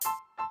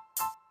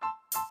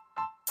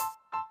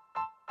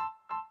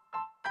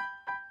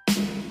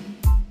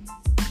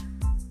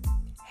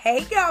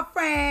Hey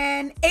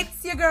girlfriend,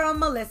 it's your girl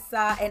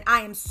Melissa, and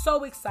I am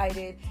so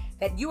excited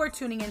that you are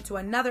tuning into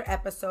another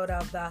episode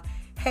of the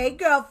Hey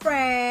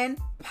Girlfriend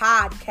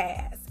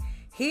podcast.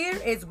 Here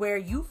is where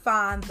you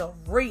find the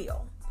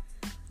real,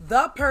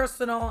 the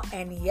personal,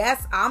 and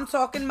yes, I'm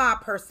talking my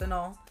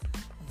personal,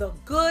 the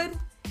good,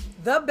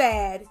 the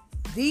bad,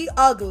 the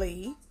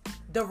ugly,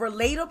 the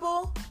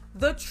relatable,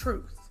 the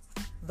truth,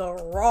 the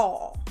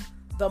raw,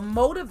 the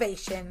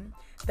motivation,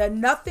 the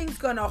nothing's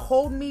gonna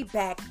hold me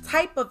back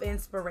type of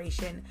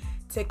inspiration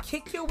to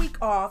kick your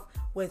week off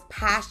with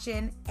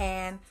passion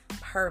and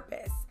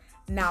purpose.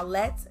 Now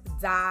let's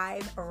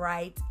dive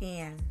right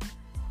in.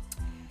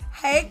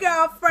 Hey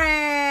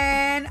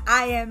girlfriend,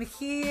 I am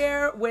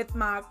here with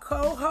my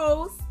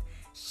co-host,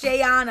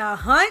 Shayana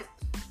Hunt.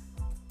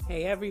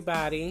 Hey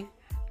everybody.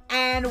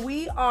 And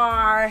we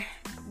are,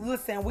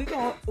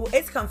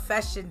 it's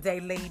confession day,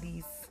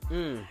 ladies.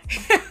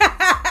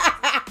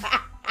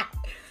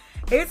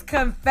 It's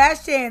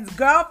confessions,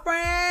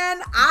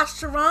 girlfriend. I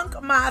shrunk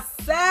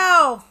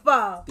myself.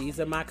 These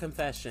are my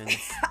confessions.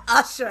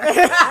 Usher.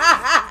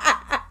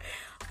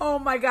 Oh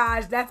my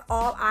gosh, that's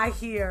all I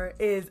hear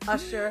is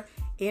Usher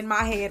in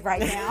my head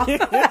right now.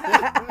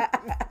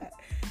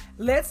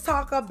 Let's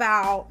talk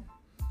about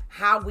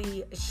how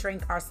we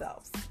shrink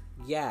ourselves.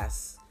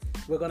 Yes.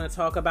 We're going to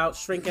talk about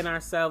shrinking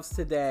ourselves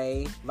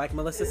today. Like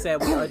Melissa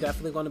said, we are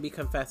definitely going to be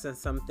confessing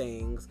some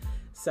things.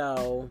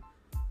 So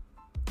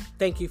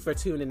thank you for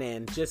tuning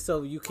in, just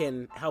so you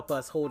can help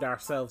us hold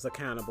ourselves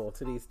accountable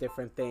to these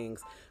different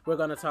things. We're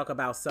going to talk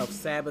about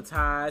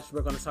self-sabotage.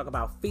 We're going to talk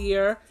about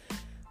fear,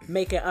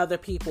 making other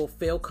people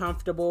feel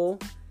comfortable,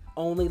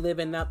 only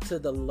living up to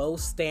the low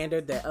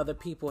standard that other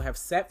people have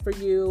set for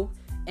you,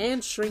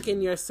 and shrinking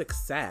your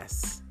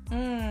success.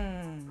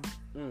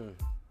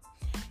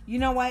 You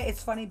know what?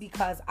 It's funny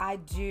because I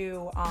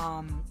do,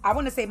 I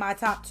want to say my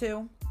top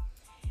two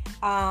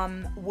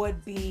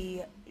would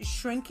be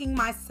shrinking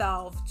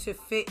myself to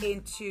fit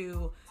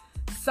into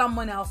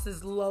someone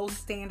else's low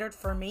standard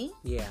for me.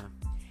 Yeah.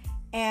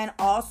 And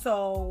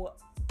also,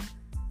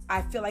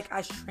 I feel like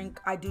I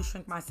do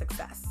shrink my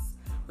success.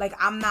 Like,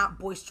 I'm not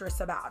boisterous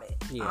about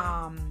it.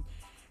 Yeah.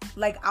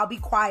 Like, I'll be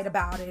quiet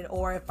about it,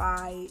 or if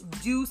I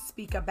do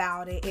speak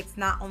about it, it's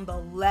not on the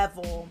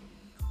level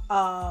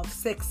of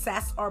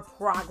success or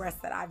progress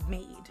that I've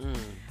made.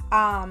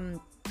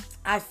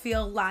 I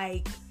feel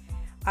like,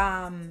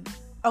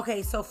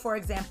 okay, so for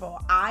example,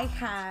 I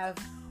have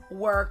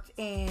worked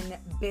in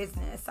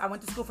business. I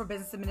went to school for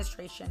business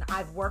administration.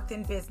 I've worked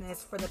in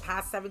business for the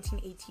past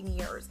 17, 18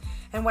 years.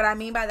 And what I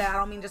mean by that, I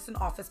don't mean just an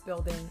office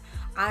building.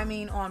 I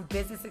mean on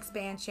business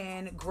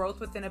expansion,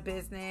 growth within a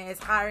business,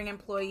 hiring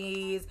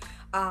employees,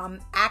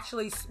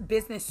 actually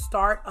business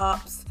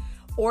startups,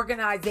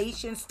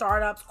 organization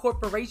startups,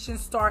 corporation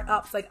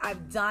startups. Like,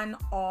 I've done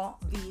all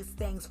these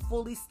things,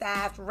 fully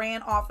staffed,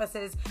 ran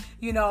offices,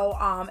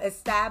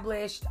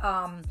 established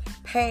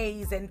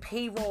pays and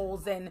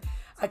payrolls and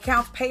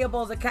accounts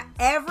payables,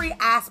 every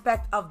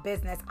aspect of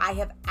business I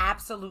have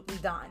absolutely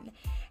done.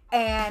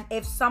 And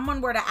if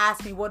someone were to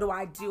ask me, what do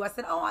I do? I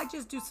said, I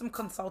just do some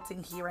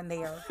consulting here and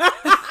there.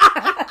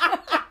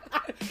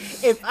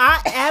 If I'm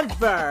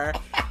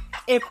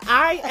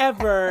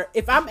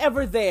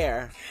ever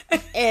there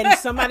and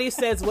somebody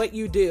says what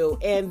you do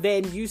and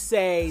then you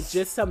say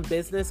just some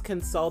business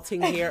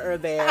consulting here or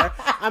there,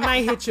 I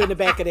might hit you in the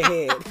back of the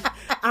head.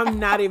 I'm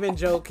not even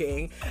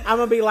joking. I'm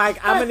going to be like,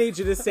 I'm going to need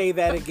you to say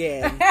that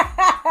again.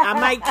 I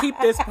might keep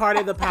this part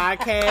of the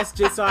podcast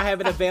just so I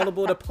have it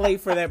available to play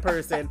for that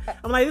person.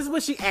 I'm like, this is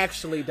what she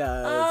actually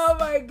does. Oh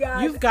my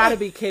God. You've got to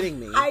be kidding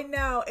me. I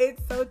know.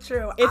 It's so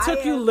true. It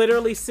took you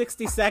literally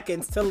 60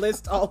 seconds to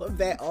list all of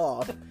that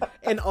off.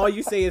 And all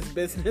you say is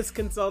business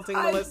consulting,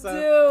 Melissa. I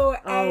do.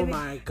 Oh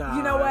my gosh.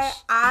 You know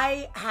what?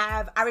 I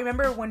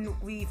remember when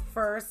we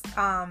first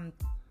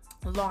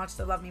launched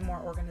the Love Me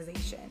More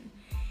organization.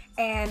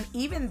 And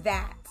even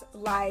that,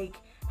 like,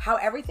 how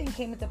everything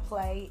came into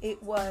play,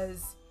 it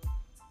was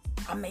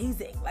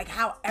amazing. Like,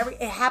 how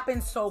it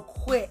happened so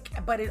quick,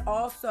 but it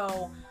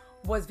also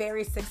was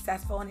very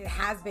successful, and it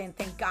has been,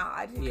 thank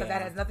God, because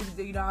that has nothing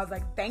to do, I was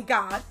like, thank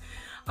God.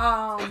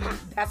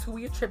 That's who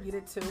we attribute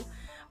it to.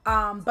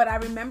 But I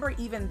remember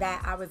even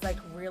that I was like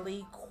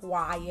really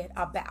quiet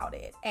about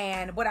it.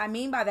 And what I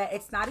mean by that,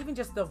 it's not even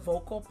just the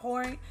vocal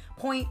point.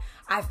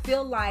 I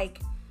feel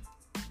like,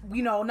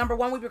 number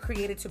one, we were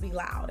created to be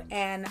loud.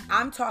 And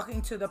I'm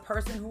talking to the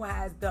person who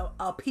has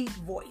a peak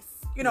voice,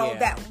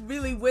 that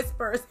really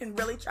whispers and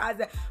really tries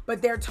that,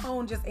 but their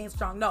tone just ain't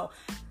strong. No,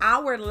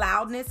 our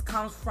loudness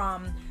comes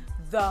from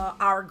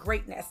our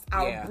greatness,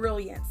 our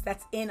brilliance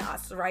that's in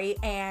us, right?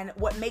 And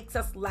what makes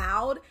us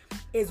loud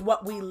is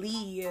what we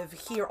leave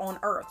here on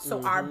earth.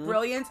 So our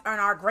brilliance and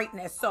our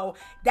greatness. So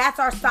that's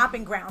our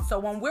stomping ground. So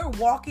when we're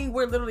walking,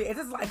 we're literally, it's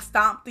just like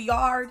stomp the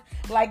yard.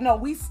 Like, no,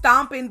 we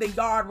stomping the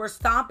yard. We're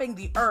stomping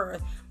the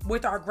earth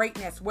with our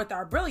greatness, with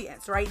our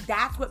brilliance, right?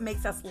 That's what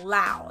makes us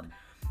loud.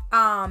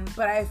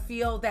 But I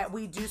feel that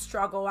we do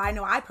struggle. I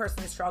know I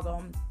personally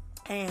struggle.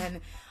 And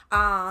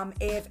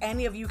If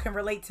any of you can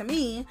relate to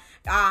me,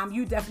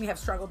 you definitely have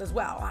struggled as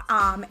well.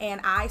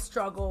 And I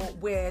struggle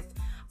with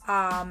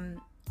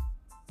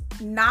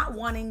not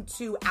wanting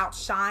to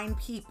outshine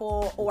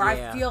people, or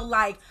I feel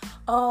like,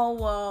 oh,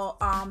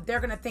 well, they're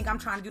gonna think I'm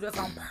trying to do this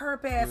on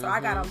purpose, or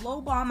I gotta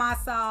lowball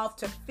myself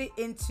to fit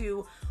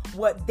into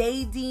what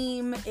they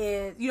deem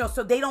is,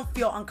 so they don't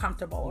feel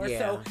uncomfortable, or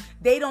so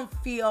they don't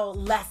feel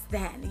less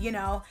than,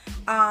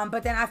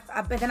 but then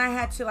I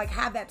had to like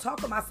have that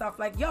talk with myself,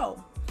 like,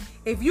 yo,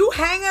 if you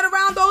hanging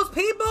around those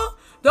people,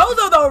 those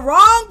are the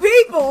wrong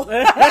people.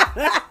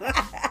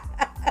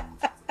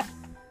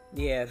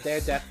 Yeah,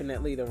 they're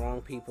definitely the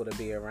wrong people to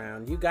be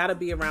around. You got to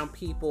be around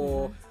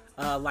people,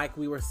 like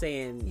we were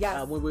saying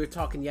when we were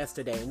talking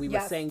yesterday. And we were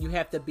saying you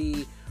have to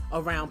be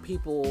around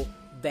people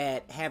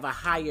that have a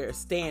higher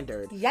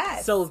standard.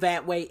 Yes. So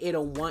that way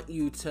it'll want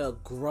you to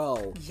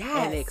grow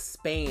and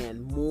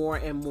expand more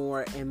and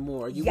more and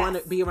more. You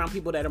want to be around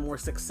people that are more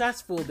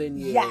successful than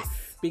you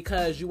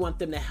because you want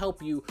them to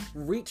help you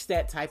reach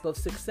that type of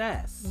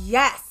success.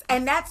 Yes.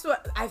 And that's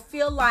what I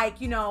feel like,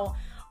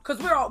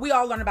 because we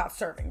all learn about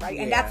serving, right?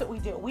 And that's what we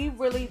do.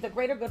 The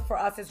greater good for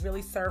us is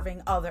really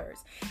serving others.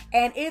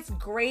 And it's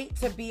great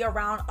to be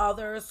around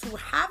others who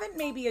haven't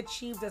maybe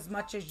achieved as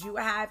much as you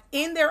have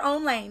in their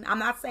own lane. I'm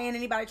not saying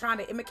anybody trying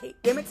to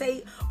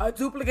imitate or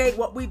duplicate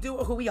what we do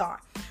or who we are.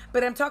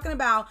 But I'm talking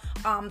about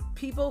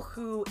people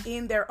who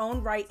in their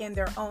own right, in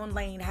their own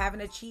lane,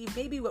 haven't achieved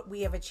maybe what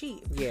we have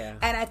achieved. Yeah.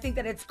 And I think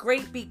that it's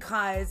great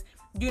because,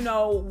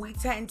 we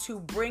tend to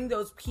bring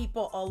those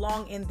people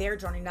along in their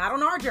journey, not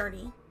on our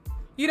journey.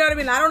 You know what I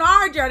mean? Not on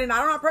our journey,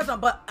 not on our personal,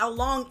 but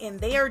along in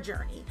their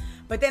journey.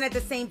 But then at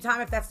the same time,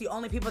 if that's the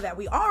only people that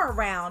we are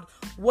around,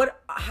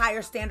 what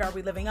higher standard are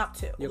we living up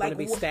to? You're going to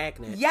be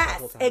stagnant.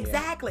 Yes,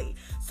 exactly.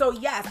 Yeah. So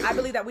yes, I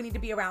believe that we need to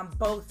be around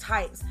both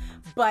types.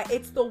 But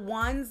it's the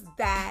ones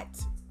that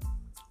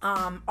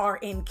are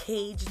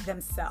encaged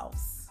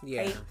themselves.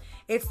 Yeah. Right?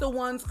 It's the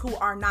ones who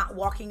are not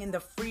walking in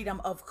the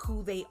freedom of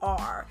who they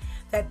are,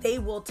 that they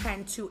will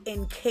tend to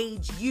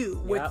encage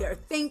you with their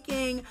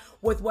thinking,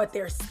 with what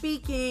they're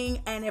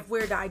speaking. And if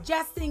we're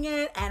digesting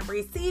it and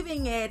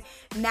receiving it,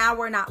 now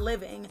we're not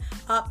living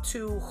up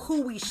to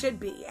who we should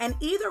be. And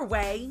either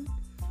way,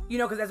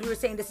 because as we were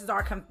saying, this is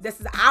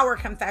our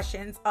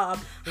confessions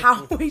of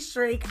how we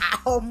shrink. I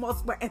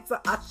almost went into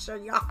Usher,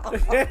 y'all.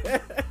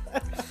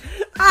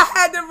 I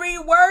had to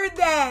reword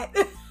that.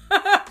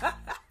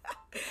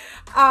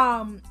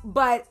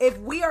 But if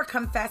we are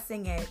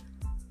confessing it,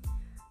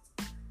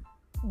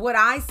 what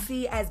I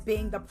see as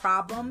being the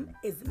problem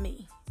is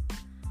me.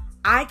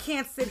 I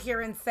can't sit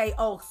here and say,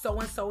 oh,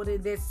 so-and-so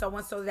did this,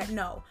 so-and-so did that.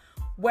 No.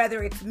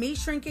 Whether it's me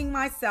shrinking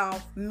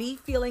myself, me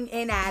feeling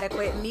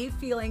inadequate, me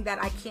feeling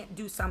that I can't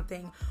do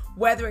something,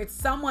 whether it's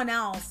someone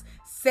else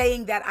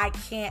saying that I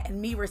can't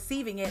and me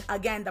receiving it,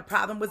 again, the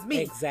problem was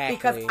me. Exactly.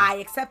 Because I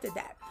accepted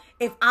that.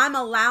 If I'm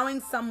allowing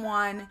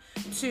someone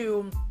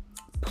to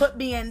put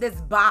me in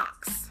this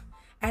box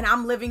and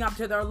I'm living up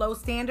to their low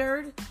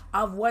standard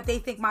of what they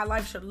think my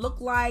life should look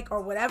like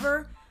or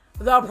whatever,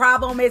 the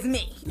problem is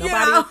me.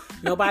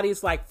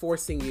 Nobody's like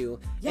forcing you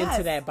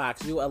into that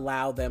box. You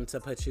allow them to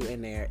put you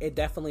in there. It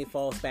definitely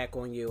falls back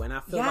on you. And I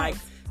feel like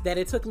that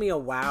it took me a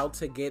while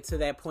to get to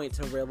that point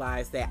to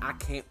realize that I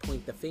can't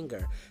point the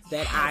finger,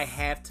 that I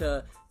have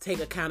to take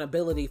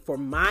accountability for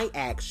my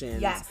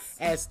actions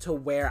as to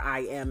where I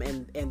am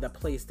and the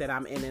place that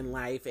I'm in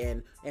life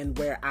and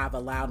where I've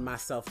allowed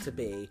myself to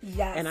be.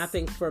 Yes. And I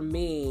think for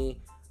me,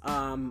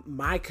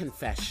 my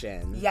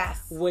confession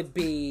would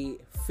be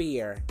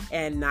fear,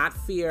 and not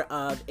fear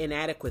of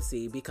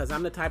inadequacy, because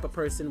I'm the type of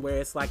person where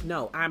it's like,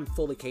 no, I'm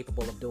fully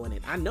capable of doing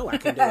it. I know I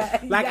can do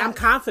it. Like, I'm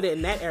confident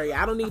in that area.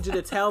 I don't need you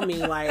to tell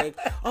me like,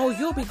 oh,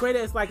 you'll be great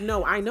at it. It's like,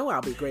 no, I know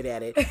I'll be great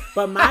at it.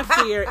 But my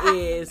fear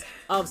is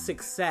of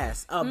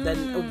success.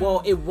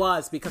 It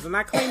was, because I'm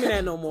not claiming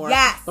that no more.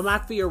 Yes. But my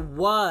fear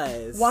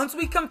was, once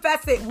we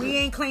confess it, we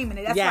ain't claiming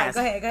it. That's right. Go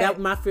ahead. That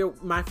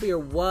my fear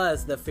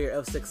was the fear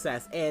of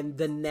success and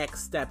the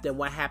next step, and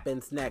what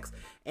happens next.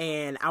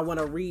 And I want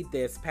to read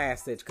this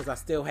passage because I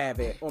still have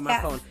it on my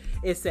phone.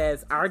 It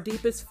says, our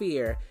deepest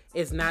fear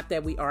is not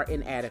that we are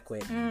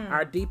inadequate.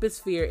 Our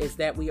deepest fear is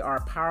that we are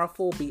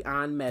powerful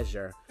beyond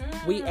measure.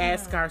 We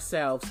ask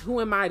ourselves,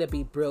 who am I to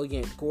be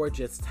brilliant,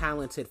 gorgeous,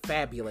 talented,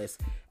 fabulous?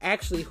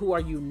 Actually, who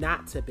are you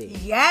not to be?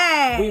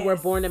 Yes. We were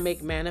born to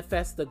make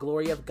manifest the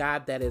glory of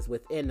God that is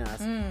within us.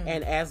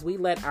 And as we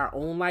let our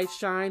own light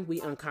shine,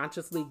 we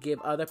unconsciously give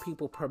other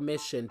people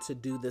permission to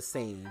do the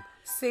same.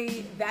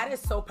 See, that is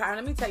so powerful.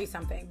 Let me tell you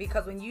something,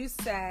 because when you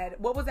said,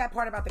 what was that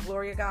part about the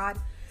glory of God?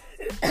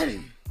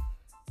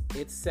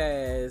 It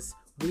says,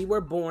 we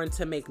were born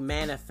to make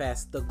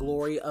manifest the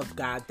glory of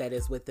God that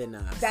is within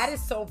us. That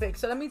is so big.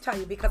 So let me tell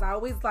you, because I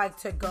always like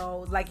to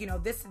go, like,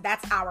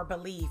 that's our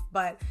belief.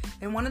 But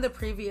in one of the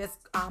previous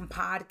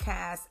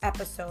podcast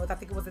episodes, I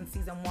think it was in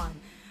season 1,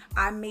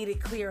 I made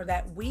it clear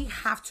that we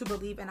have to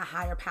believe in a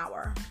higher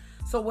power.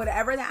 So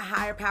whatever that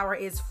higher power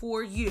is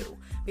for you,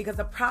 because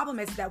the problem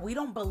is that we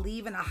don't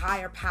believe in a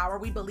higher power.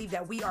 We believe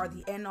that we are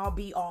the end all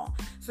be all.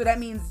 So that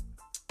means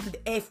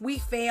if we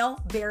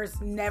fail, there's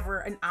never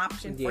an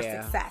option for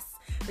success.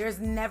 There's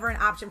never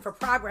an option for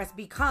progress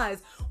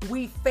because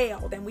we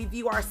failed and we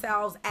view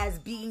ourselves as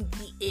being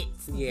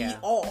the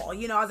all.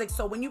 You know, I was like,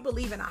 so when you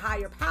believe in a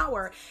higher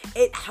power,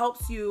 it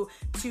helps you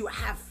to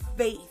have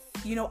faith,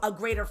 you know, a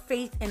greater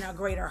faith and a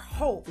greater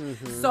hope.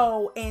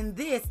 So in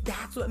this,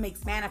 that's what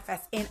makes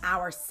manifest in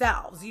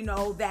ourselves, you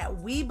know,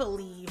 that we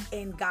believe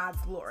in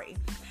God's glory.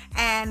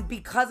 And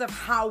because of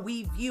how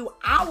we view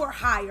our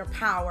higher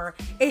power,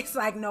 it's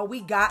like, no,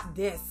 we got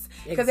this.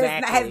 Because it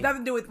has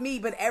nothing to do with me,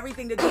 but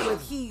everything to do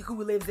with he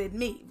who lives in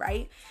me,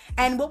 right?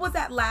 And what was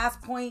that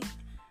last point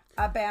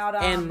about?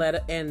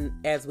 And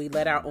as we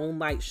let our own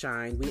light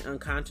shine, we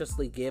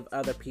unconsciously give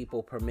other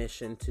people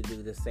permission to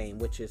do the same,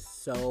 which is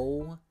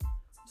so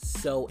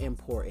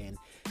important.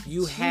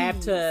 You have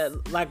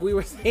to, like we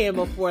were saying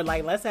before,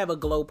 like, let's have a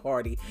glow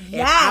party.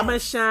 Yes. If I'm a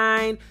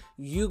shine,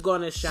 you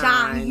gonna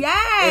shine.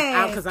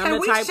 Yes. Can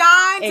we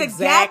shine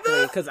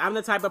together? Because I'm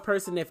the type of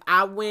person, if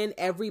I win,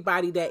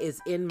 everybody that is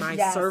in my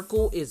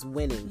circle is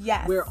winning.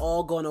 Yes. We're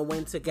all gonna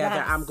win together.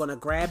 Yes. I'm gonna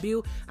grab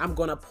you. I'm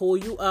gonna pull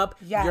you up.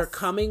 Yes. You're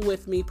coming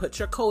with me. Put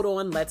your coat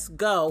on. Let's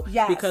go.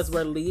 Yes. Because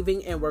we're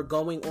leaving and we're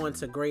going on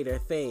to greater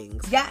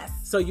things. Yes.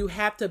 So you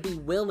have to be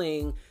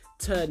willing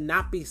to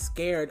not be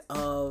scared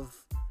of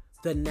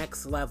the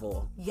next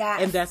level.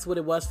 Yes. And that's what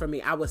it was for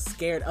me. I was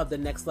scared of the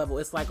next level.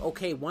 It's like,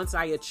 okay, once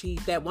I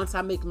achieve that, once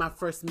I make my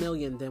first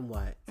million, then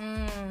what?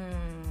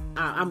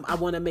 I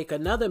want to make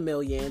another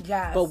million.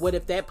 Yes. But what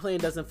if that plan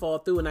doesn't fall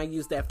through and I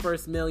use that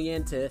first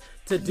million to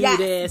do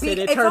this and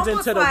it turns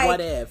into the what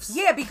ifs?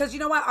 Yeah, because you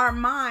know what? Our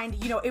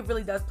mind, you know, it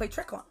really does play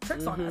tricks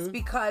on us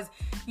because,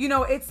 you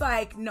know, it's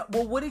like, no,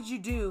 well, what did you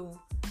do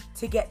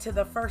to get to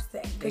the first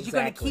thing? Because you're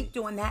going to keep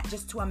doing that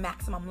just to a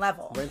maximum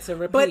level. Rinse and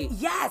repeat. But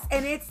yes,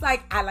 and it's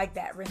like, I like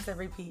that, rinse and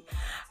repeat.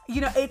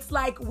 You know, it's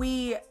like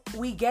we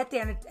get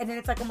there and then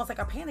it's like almost like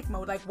a panic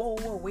mode. Like,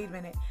 whoa, wait a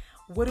minute.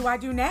 What do I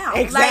do now?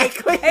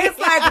 Exactly. Like, it's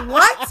like,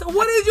 what?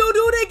 What did you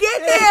do to get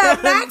there?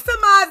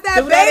 Maximize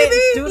that,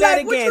 baby. Do that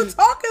again. What you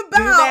talking about?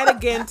 Do that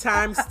again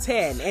times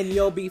 10 and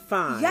you'll be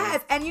fine.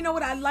 Yes. And you know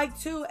what I like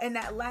too in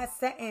that last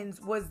sentence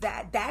was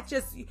that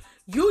just,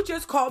 you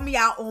just called me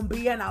out on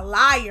being a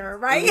liar,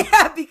 right?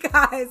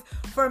 Because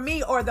for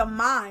me, or the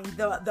mind,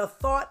 the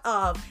thought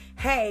of,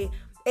 hey,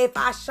 if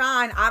I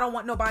shine, I don't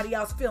want nobody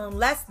else feeling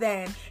less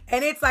than.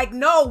 And it's like,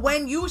 no,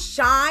 when you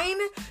shine,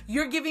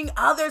 you're giving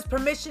others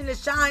permission to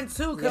shine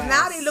too. Because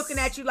now they're looking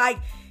at you like,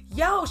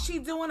 yo, she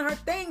doing her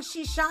thing.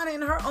 She's shining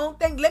in her own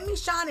thing. Let me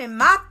shine in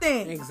my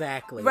thing.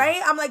 Exactly.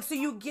 Right? I'm like, so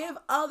you give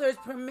others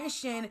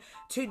permission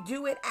to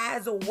do it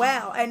as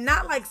well. And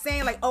not like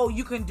saying like, oh,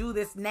 you can do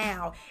this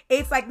now.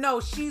 It's like,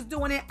 no, she's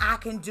doing it. I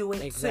can do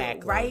it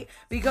too. Right?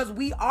 Because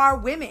we are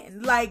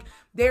women. Like,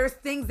 there's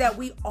things that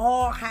we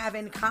all have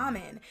in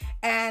common.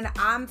 And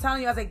I'm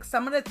telling you, I was like,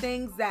 some of the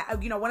things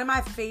that, you know, one of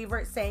my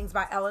favorite sayings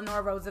by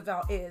Eleanor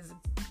Roosevelt is,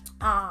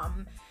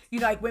 you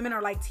know, like, women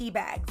are like tea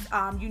bags.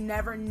 You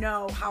never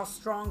know how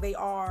strong they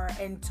are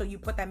until you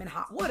put them in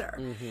hot water.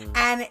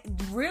 And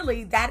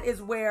really, that is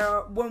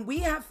where, when we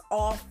have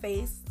all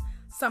faced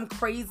some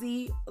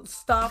crazy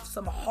stuff,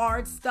 some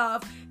hard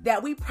stuff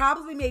that we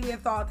probably maybe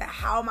thought that,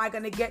 how am I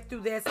going to get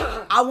through this?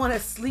 I want to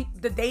sleep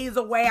the days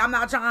away. I'm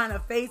not trying to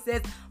face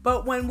this.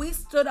 But when we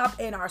stood up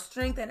in our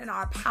strength and in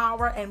our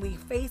power and we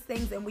faced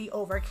things and we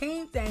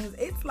overcame things,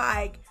 it's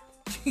like,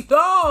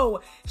 yo,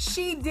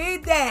 she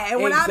did that.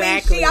 And when I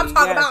mean she, I'm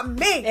talking about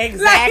me.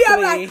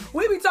 Exactly. Like,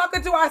 we be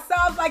talking to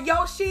ourselves like,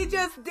 yo, she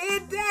just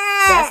did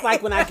that. That's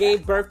like when I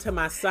gave birth to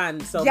my son.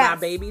 So my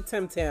baby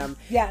Tim,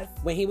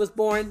 when he was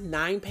born,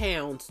 9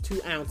 pounds,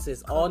 2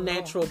 ounces, all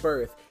natural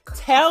birth.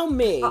 Tell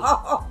me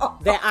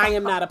that I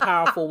am not a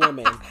powerful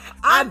woman.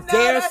 I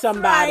dare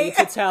somebody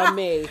to tell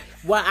me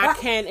what I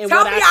can and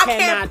what I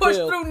cannot push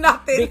do. Through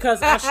nothing.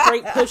 Because I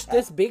straight pushed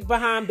this big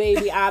behind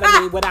baby out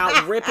of me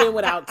without ripping,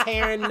 without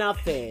tearing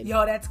nothing.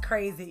 Yo, that's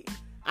crazy.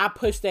 I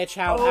pushed that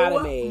child out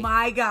of me. Oh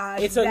my gosh.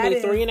 It took me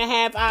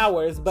 3.5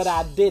 hours, but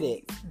I did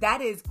it.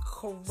 That is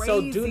crazy.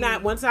 So do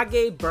not, once I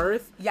gave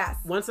birth, yes,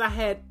 once I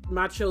had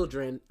my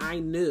children, I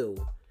knew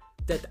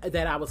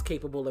that I was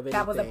capable of anything.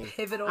 That was a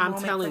pivotal moment.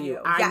 I'm telling you,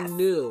 Yes. I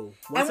knew.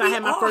 Once I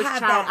had my first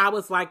child, I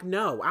was like,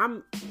 no,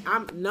 I'm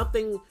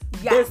nothing.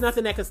 Yes. There's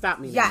nothing that can stop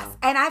me now.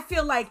 And I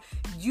feel like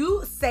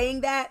you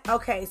saying that,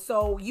 okay,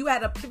 so you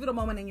had a pivotal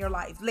moment in your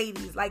life.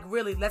 Ladies, like,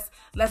 really,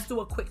 let's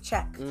do a quick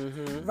check,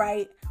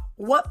 right?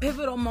 What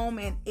pivotal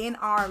moment in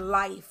our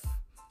life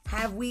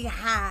have we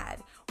had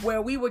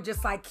where we were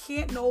just like,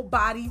 can't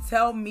nobody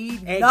tell me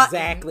nothing?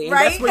 Exactly. And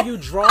that's where you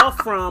draw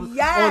from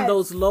on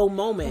those low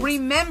moments.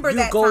 Remember you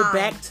that go time.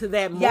 back to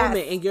that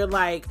moment and you're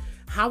like,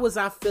 how was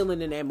I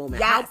feeling in that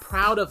moment? How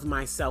proud of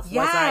myself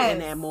was I in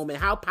that moment?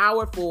 How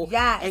powerful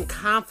and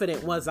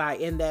confident was I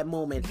in that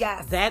moment?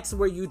 That's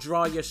where you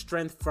draw your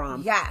strength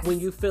from when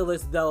you feel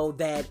as though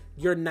that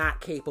you're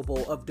not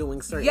capable of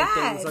doing certain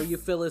things, or you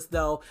feel as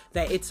though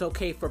that it's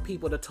okay for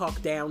people to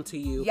talk down to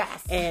you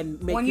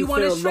and make you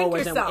feel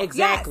lower than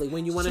exactly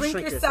when you want to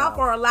shrink yourself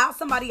or allow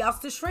somebody else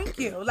to shrink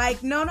you.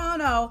 Like, no.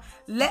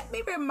 Let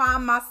me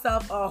remind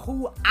myself of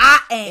who I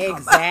am.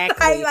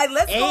 Exactly. like,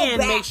 let's go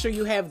back. Make sure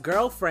you have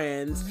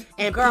girlfriends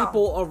and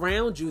people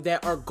around you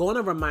that are going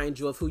to remind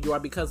you of who you are,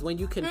 because when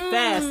you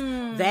confess,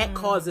 that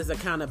causes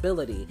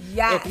accountability.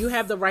 If you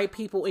have the right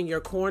people in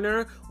your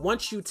corner,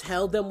 once you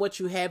tell them what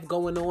you have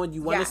going on,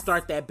 you want to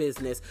start that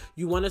business,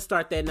 you want to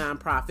start that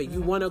nonprofit,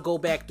 you want to go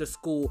back to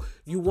school,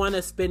 you want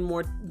to spend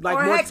more time,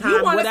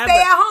 you want to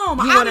stay at home.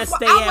 You want to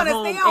stay at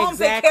home.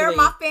 Take care of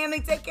my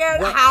family, take care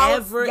of the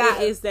house. Whatever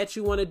it is that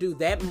you want to do,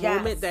 that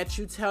moment that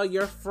you tell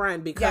your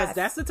friend, because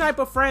that's the type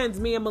of friends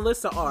me and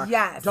Melissa are.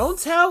 Don't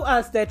tell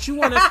us that you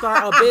want to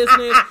start a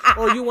business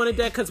or you want to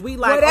do that, because we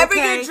like, whatever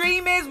your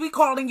dream is, we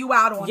calling you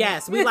out on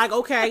it. We like,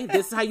 okay,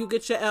 this is how you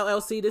get your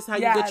LLC, this is how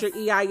you get your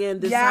EIN,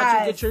 this is how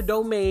you get your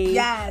domain.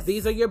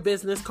 These are your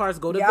business cards.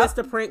 Go to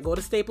Vistaprint, go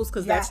to Staples,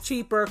 because that's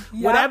cheaper.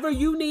 Whatever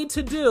you need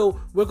to do,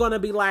 we're going to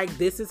be like,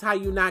 this is how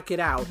you knock it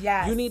out.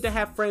 You need to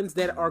have friends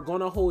that are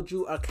going to hold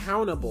you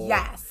accountable.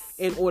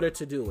 In order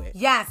to do it.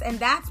 And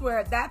that's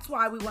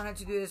why we wanted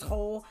to do this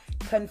whole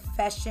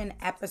confession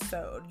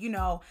episode,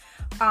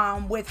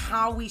 with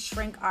how we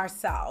shrink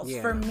ourselves.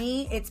 For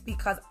me, it's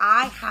because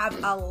I have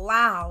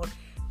allowed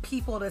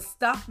people to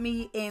stuff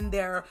me in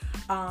their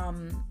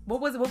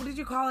what did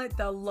you call it?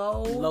 The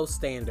low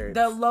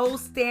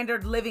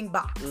standard living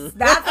box.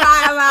 That's what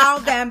I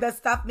allowed them to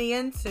stuff me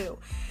into.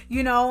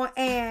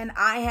 And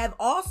I have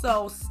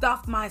also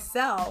stuffed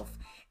myself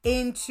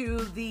into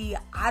the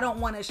I don't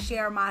want to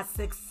share my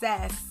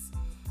success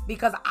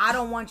because I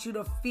don't want you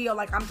to feel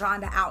like I'm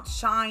trying to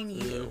outshine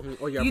you.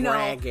 Or you're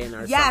bragging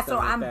or something or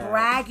like I'm that.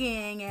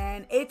 bragging.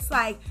 And it's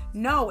like,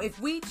 no, if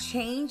we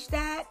change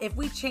that, if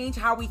we change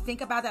how we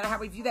think about that or how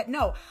we view that,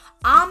 no,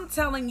 I'm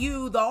telling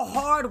you the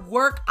hard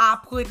work I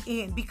put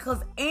in, because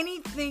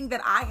anything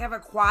that I have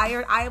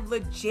acquired, I have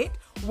legit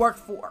worked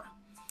for.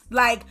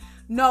 Like,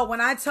 no,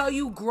 when I tell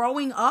you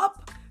growing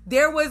up,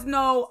 there was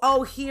no,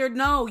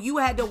 you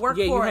had to work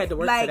for it. You had to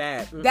work for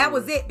that. That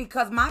was it,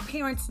 because my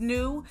parents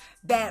knew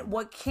that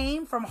what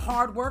came from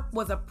hard work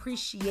was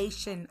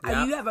appreciation.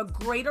 You have a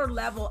greater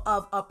level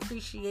of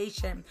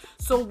appreciation.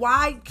 So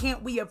why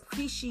can't we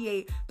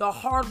appreciate the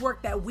hard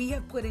work that we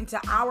have put into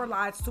our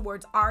lives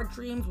towards our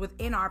dreams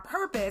within our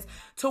purpose,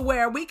 to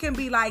where we can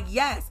be like,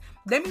 yes,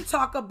 let me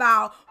talk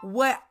about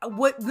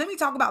let me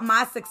talk about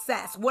my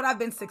success, what I've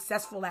been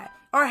successful at.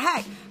 Or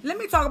heck, let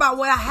me talk about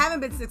what I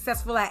haven't been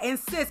successful at. And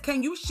sis,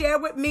 can you share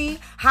with me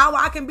how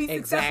I can be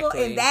successful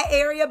in that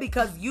area,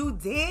 because you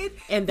did?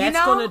 And that's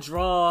going to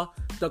draw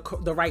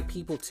the right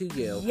people to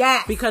you.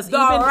 Because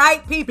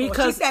right people.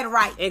 She said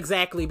right.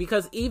 Exactly.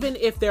 Because even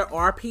if there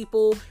are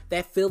people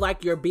that feel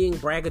like you're being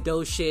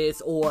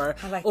braggadocious or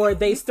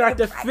they start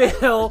to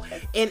feel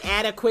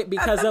inadequate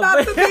because That's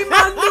about to be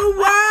my new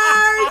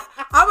word.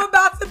 I'm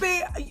about to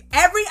be,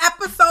 every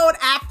episode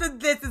after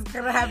this is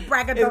going to have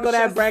braggadocious. It's going to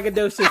have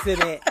braggadocious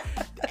in it.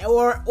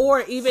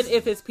 Or even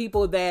if it's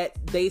people that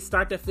they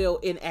start to feel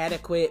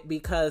inadequate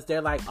because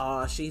they're like,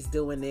 oh, she's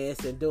doing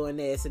this,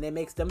 and it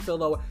makes them feel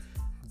lower.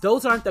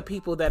 Those aren't the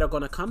people that are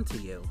going to come to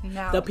you.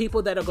 No. The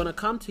people that are going to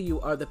come to you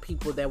are the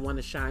people that want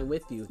to shine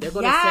with you. They're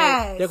going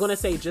to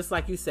say, just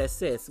like you said,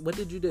 sis, what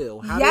did you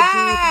do? How did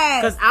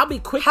you? Because I'll be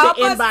quick to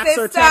inbox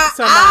or text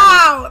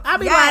somebody. I'll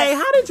be like,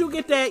 how did you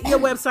get your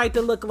website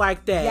to look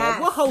like that?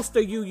 What host are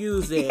you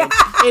using?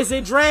 Is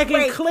it drag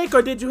and click,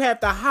 or did you have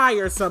to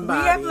hire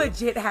somebody? We have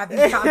legit had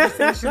these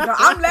conversations.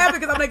 I'm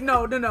laughing because I'm like,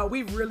 no,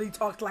 we've really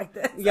talked like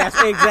this. Yes,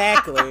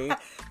 exactly.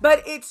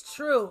 But it's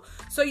true.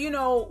 So,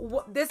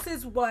 this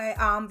is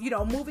what,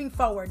 moving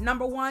forward.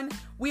 Number one,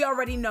 we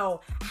already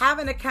know, have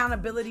an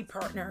accountability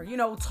partner.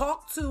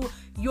 Talk to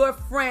your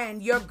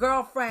friend, your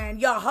girlfriend,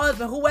 your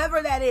husband,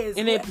 whoever that is.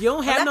 And if you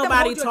don't have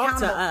nobody, talk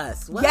to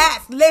us. What?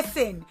 Yes,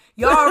 listen,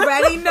 y'all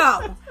already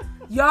know.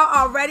 Y'all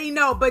already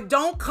know, but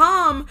don't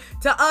come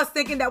to us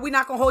thinking that we're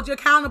not going to hold you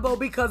accountable,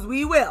 because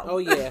we will. Oh,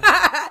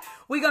 yeah.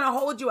 We're going to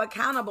hold you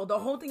accountable. The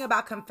whole thing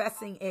about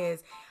confessing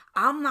is,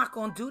 I'm not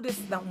going to do this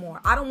no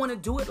more. I don't want to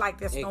do it like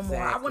this no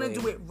more. I want to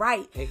do it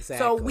right. Exactly.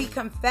 So we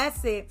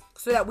confess it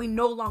so that we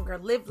no longer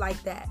live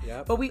like that.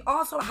 Yep. But we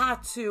also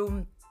have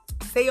to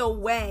stay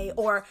away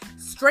or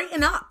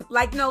straighten up.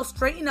 Like, no,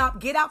 straighten up.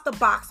 Get out the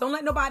box. Don't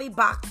let nobody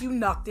box you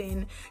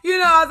nothing.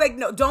 I was like,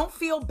 no, don't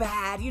feel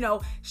bad.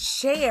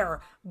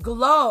 Share,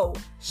 glow,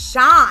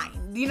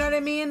 shine. You know what I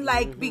mean?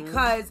 Like,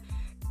 because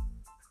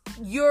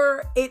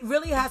it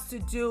really has to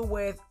do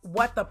with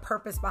what the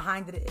purpose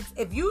behind it is.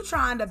 If you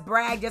trying to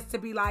brag just to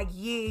be like,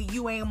 yeah,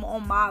 you ain't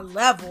on my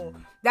level,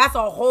 that's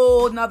a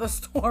whole nother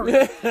story.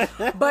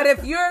 But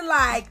if you're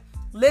like,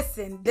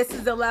 listen, this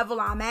is the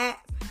level I'm at,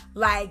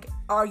 like,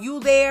 are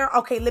you there?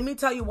 Okay, let me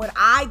tell you what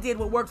I did,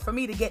 what worked for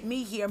me to get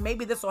me here.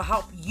 Maybe this will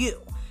help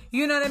you.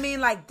 You know what I mean?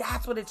 Like,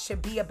 that's what it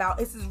should be about.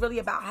 This is really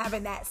about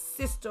having that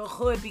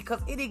sisterhood because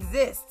it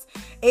exists.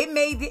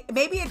 Maybe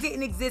it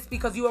didn't exist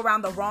because you were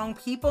around the wrong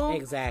people.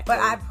 Exactly.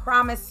 But I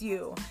promise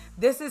you,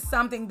 this is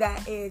something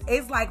that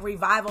it's like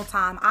revival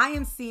time. I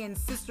am seeing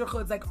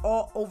sisterhoods like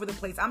all over the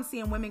place. I'm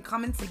seeing women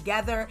coming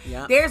together.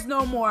 Yep. There's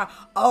no more,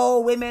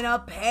 women are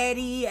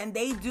petty and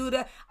they do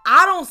the.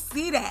 I don't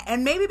see that.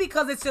 And maybe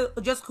because it's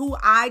just who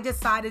I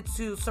decided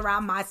to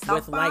surround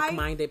myself with by.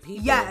 like-minded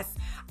people. Yes.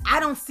 I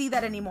don't see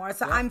that anymore.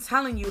 So I'm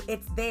telling you,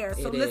 it's there.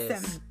 So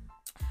listen.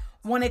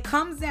 When it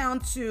comes down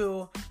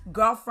to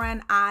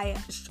girlfriend, I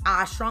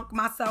shrunk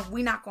myself.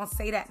 We're not going to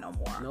say that no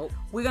more. Nope.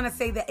 We're going to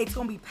say that it's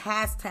going to be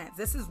past tense.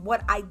 This is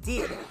what I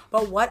did.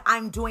 But what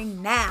I'm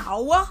doing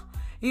now,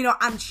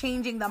 I'm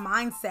changing the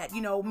mindset.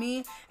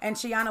 Me and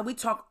Shiana, we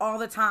talk all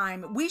the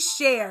time. We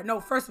share. No,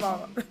 first of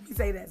all, let me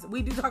say this.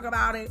 We do talk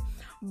about it.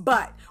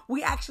 But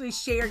we actually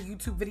share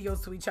YouTube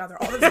videos to each other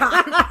all the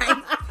time,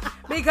 right?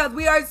 Because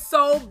we are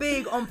so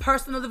big on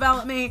personal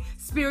development,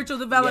 spiritual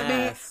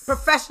development,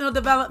 professional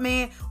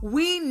development.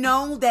 We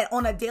know that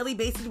on a daily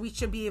basis, we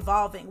should be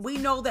evolving. We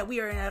know that we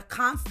are in a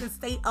constant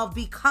state of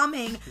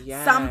becoming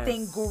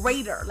something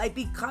greater, like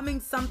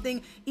becoming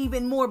something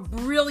even more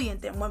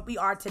brilliant than what we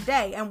are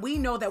today. And we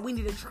know that we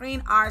need to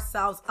train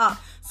ourselves up.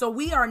 So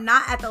we are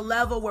not at the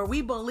level where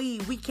we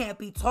believe we can't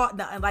be taught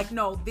nothing. Like,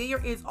 no,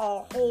 there is a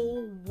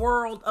whole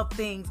world of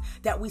things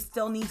that we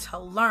still need to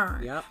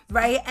learn,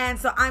 right? And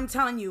so I'm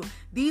telling you,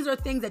 these are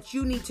things that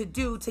you need to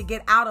do to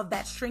get out of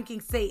that shrinking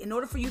state. In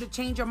order for you to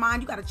change your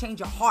mind, you got to change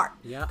your heart,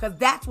 because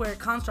that's where it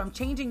comes from.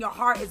 Changing your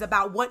heart is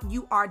about what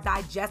you are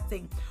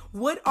digesting.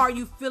 What are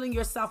you filling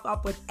yourself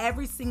up with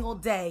every single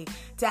day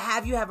to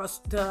help you have a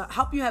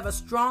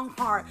strong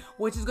heart,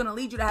 which is going to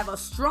lead you to have a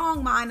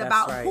strong mind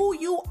about who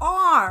you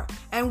are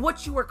and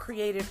what you were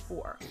created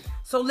for.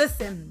 So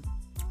listen,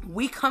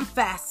 we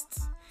confessed.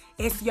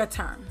 It's your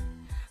turn.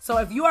 So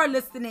if you are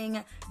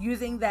listening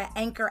using the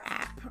Anchor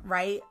app,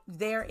 right,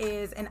 there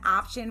is an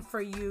option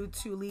for you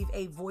to leave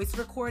a voice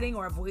recording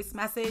or a voice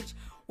message.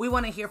 We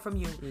want to hear from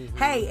you. Mm-hmm.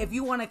 Hey, if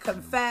you want to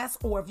confess,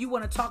 or if you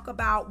want to talk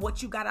about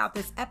what you got out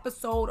this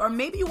episode, or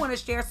maybe you want to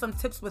share some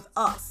tips with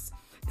us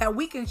that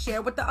we can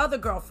share with the other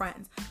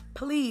girlfriends,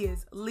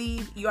 please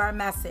leave your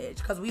message,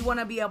 because we want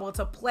to be able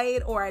to play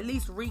it or at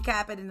least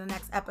recap it in the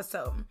next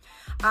episode.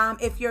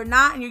 If you're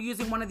not and you're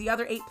using one of the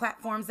other 8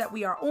 platforms that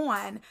we are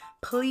on,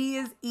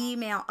 please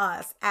email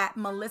us at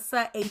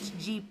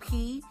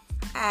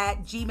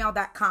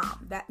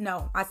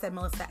melissahgp@gmail.com. I said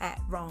Melissa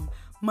at, wrong.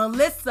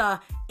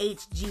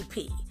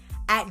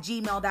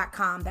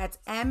 melissahgp@gmail.com. That's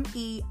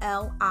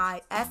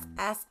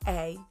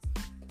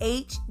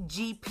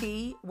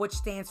MELISSAHGP, which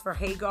stands for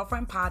Hey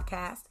Girlfriend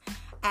Podcast,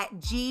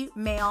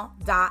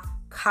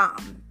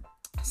 @gmail.com.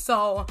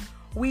 So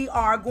we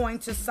are going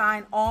to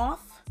sign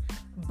off,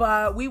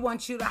 but we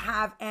want you to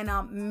have an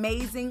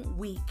amazing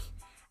week.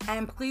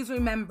 And please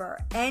remember,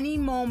 any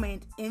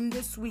moment in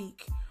this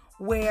week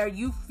where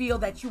you feel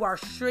that you are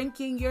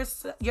shrinking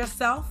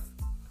yourself,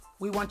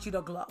 we want you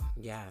to glow.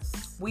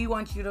 Yes. We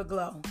want you to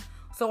glow.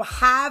 So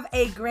have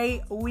a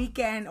great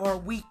weekend, or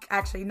week,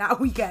 actually, not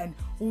weekend,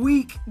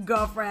 week,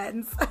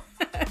 girlfriends.